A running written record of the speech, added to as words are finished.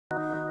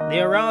the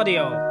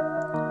Arado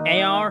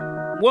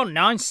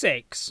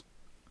AR-196.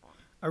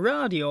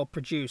 Arado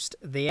produced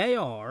the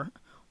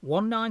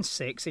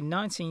AR-196 in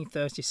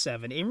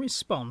 1937 in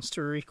response to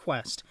a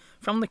request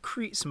from the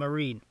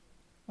Kriegsmarine,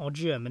 or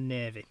German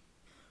Navy,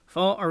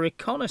 for a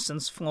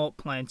reconnaissance float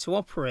plane to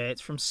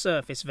operate from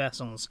surface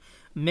vessels,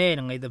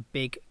 mainly the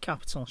big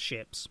capital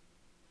ships.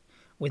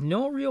 With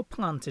no real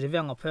plan to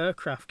develop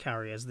aircraft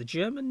carriers, the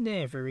German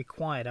Navy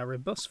required a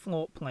robust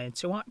float plane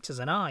to act as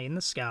an eye in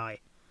the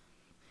sky.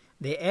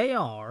 The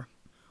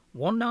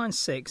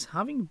AR-196,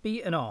 having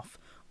beaten off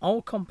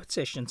all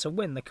competition to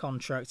win the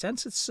contract,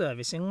 entered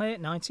service in late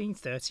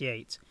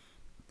 1938.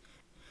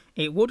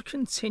 It would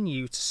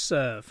continue to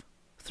serve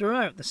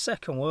throughout the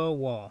Second World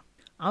War.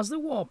 As the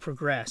war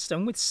progressed,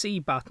 and with sea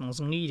battles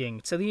leading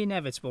to the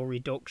inevitable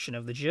reduction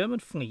of the German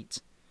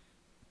fleet,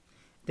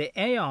 the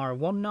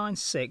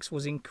AR-196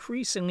 was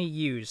increasingly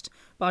used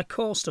by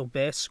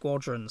coastal-based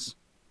squadrons.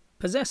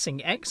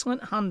 Possessing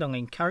excellent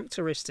handling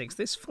characteristics,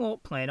 this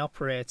float plane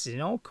operated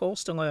in all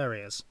coastal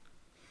areas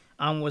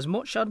and was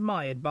much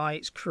admired by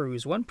its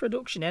crews. When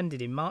production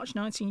ended in March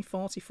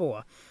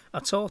 1944,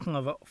 a total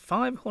of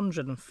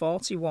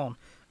 541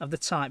 of the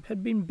type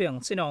had been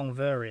built in all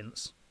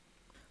variants.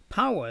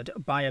 Powered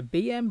by a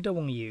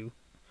BMW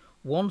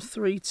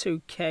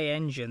 132K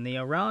engine, the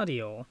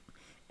Arado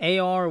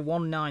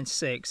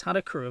AR-196 had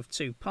a crew of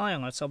 2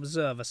 pilot,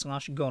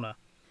 observer/gunner.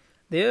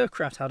 The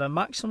aircraft had a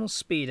maximum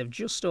speed of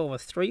just over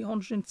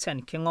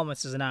 310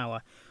 km an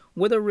hour,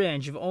 with a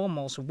range of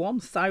almost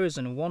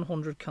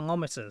 1,100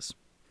 km.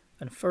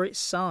 And for its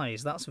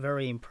size, that's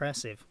very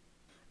impressive.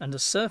 And a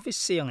surface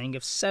ceiling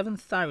of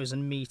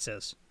 7,000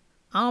 metres.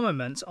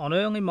 Armament on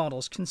early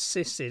models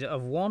consisted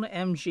of one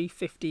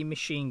MG-50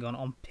 machine gun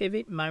on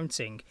pivot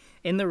mounting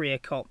in the rear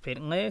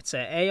cockpit. Later,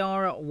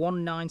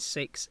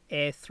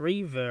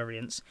 AR-196A3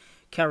 variants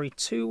carried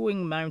 2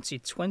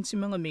 wing-mounted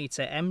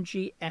 20mm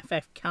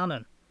MG-FF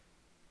cannon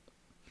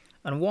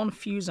and 1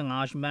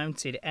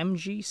 fuselage-mounted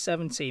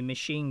MG-17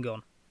 machine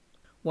gun,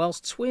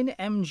 whilst twin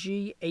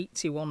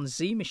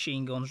MG-81Z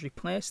machine guns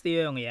replaced the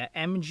earlier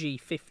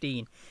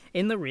MG-15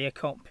 in the rear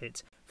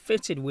cockpit.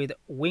 Fitted with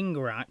wing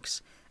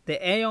racks, the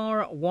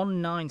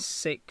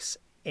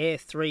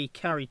AR-196A3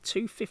 carried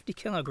 2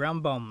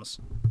 50kg bombs.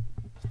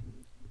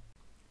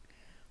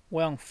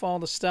 Well, for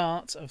the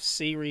start of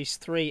Series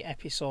 3,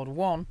 Episode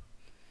 1,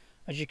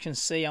 as you can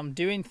see, I'm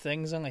doing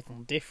things a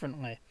little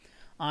differently.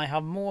 I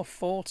have more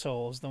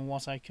photos than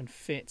what I can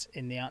fit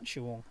in the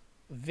actual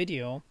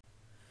video,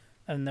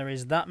 and there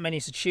is that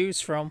many to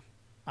choose from.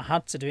 I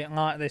had to do it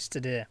like this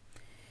today.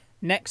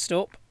 Next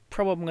up,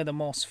 probably the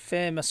most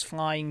famous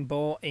flying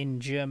boat in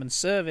German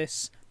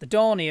service, the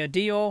Dornier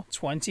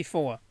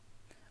Do-24.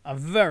 A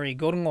very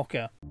good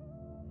looker.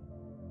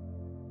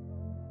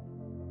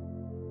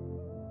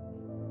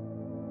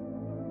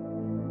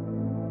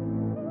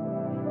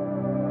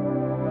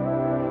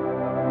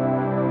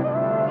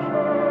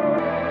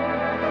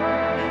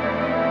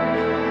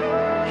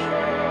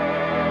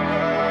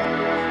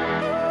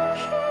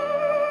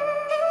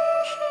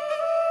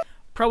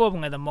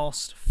 Probably the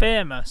most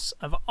famous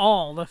of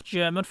all the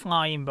German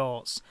flying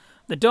boats,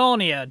 the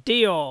Dornier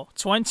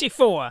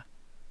Do-24.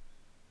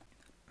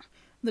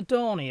 The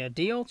Dornier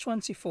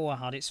Do-24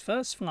 had its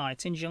first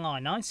flight in July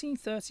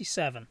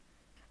 1937.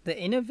 The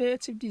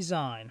innovative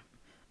design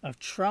of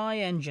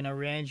tri-engine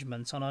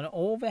arrangement on an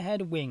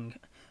overhead wing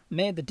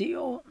made the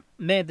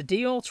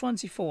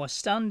Do-24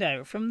 stand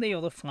out from the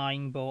other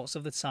flying boats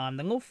of the time.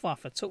 The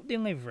Luftwaffe took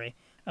delivery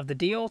of the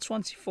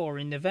Do-24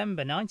 in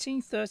November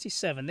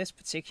 1937. This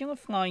particular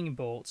flying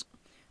boat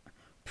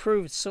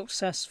proved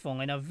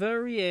successful in a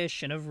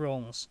variation of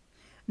roles,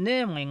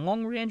 namely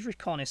long-range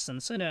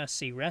reconnaissance and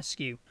air-sea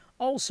rescue.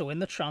 Also in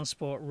the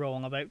transport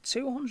role, about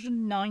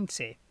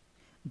 290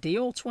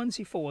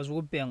 Do-24s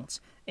were built.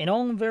 In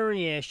all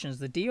variations,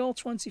 the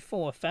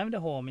Do-24 found a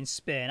home in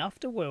Spain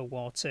after World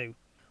War II,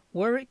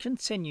 where it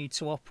continued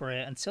to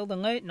operate until the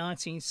late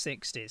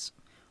 1960s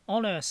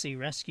on air-sea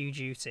rescue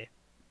duty.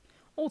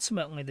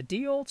 Ultimately, the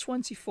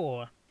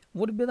Do-24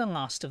 would be the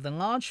last of the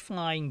large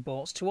flying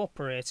boats to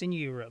operate in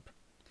Europe.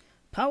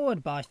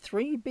 Powered by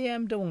 3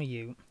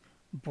 BMW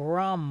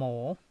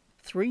Bramo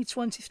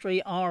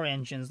 323R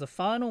engines, the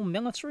final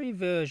military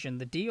version,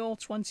 the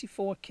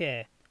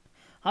Do-24K,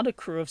 had a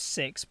crew of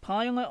 6,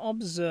 pilot,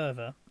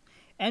 observer,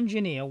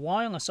 engineer,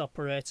 wireless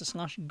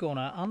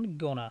operator/gunner and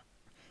gunner.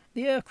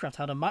 The aircraft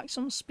had a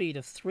maximum speed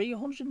of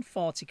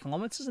 340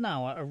 km an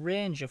hour, a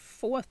range of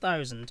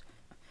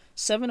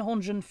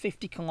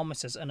 4,750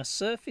 km and a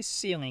surface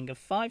ceiling of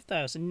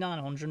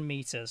 5,900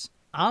 metres.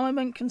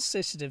 Armament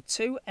consisted of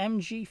 2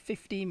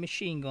 MG-50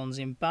 machine guns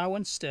in bow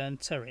and stern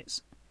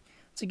turrets,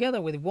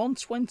 together with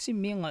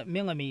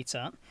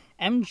 120mm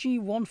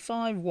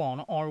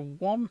MG-151 or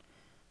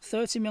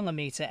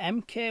 130mm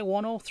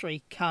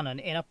Mk-103 cannon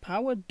in a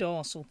powered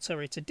dorsal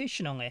turret.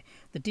 Additionally,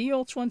 the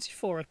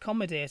Do-24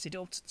 accommodated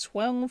up to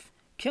 12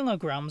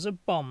 kilograms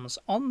of bombs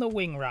on the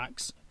wing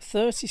racks.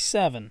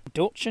 37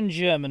 Dutch and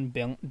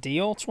German-built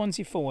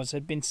DO-24s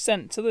had been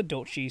sent to the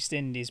Dutch East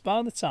Indies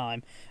by the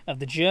time of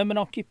the German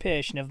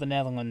occupation of the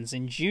Netherlands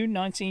in June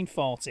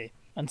 1940.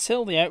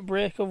 Until the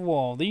outbreak of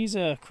war, these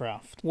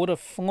aircraft would have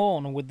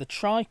flown with the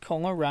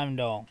tricolour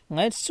roundel.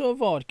 Led to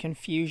avoid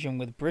confusion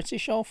with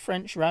British or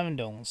French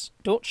roundels,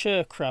 Dutch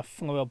aircraft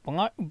flew a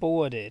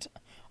black-boarded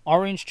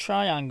orange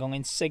triangle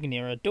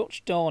insignia. A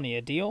Dutch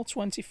Dornier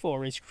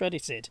DO-24 is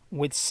credited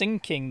with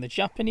sinking the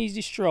Japanese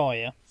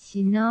destroyer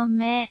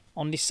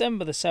on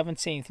December the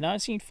 17th,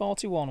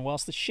 1941,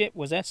 whilst the ship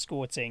was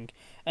escorting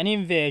an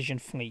invasion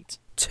fleet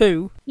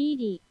to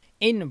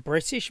in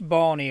British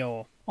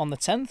Borneo. On the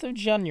 10th of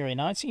January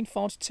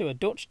 1942, a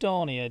Dutch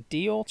Dornier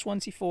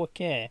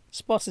DO-24K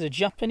spotted a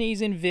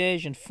Japanese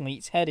invasion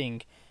fleet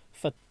heading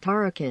for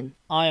Tarakan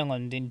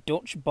Island in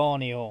Dutch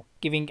Borneo,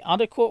 giving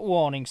adequate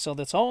warning so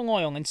that all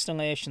oil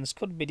installations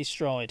could be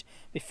destroyed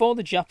before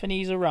the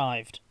Japanese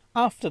arrived.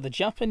 After the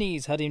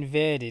Japanese had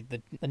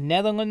invaded the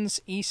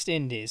Netherlands East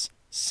Indies,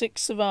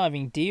 6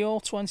 surviving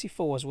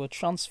DO-24s were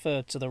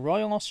transferred to the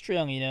Royal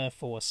Australian Air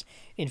Force.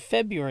 In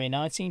February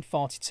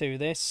 1942,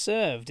 they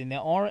served in the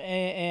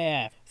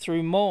RAAF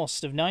through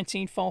most of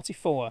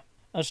 1944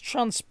 as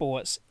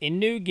transports in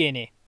New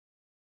Guinea.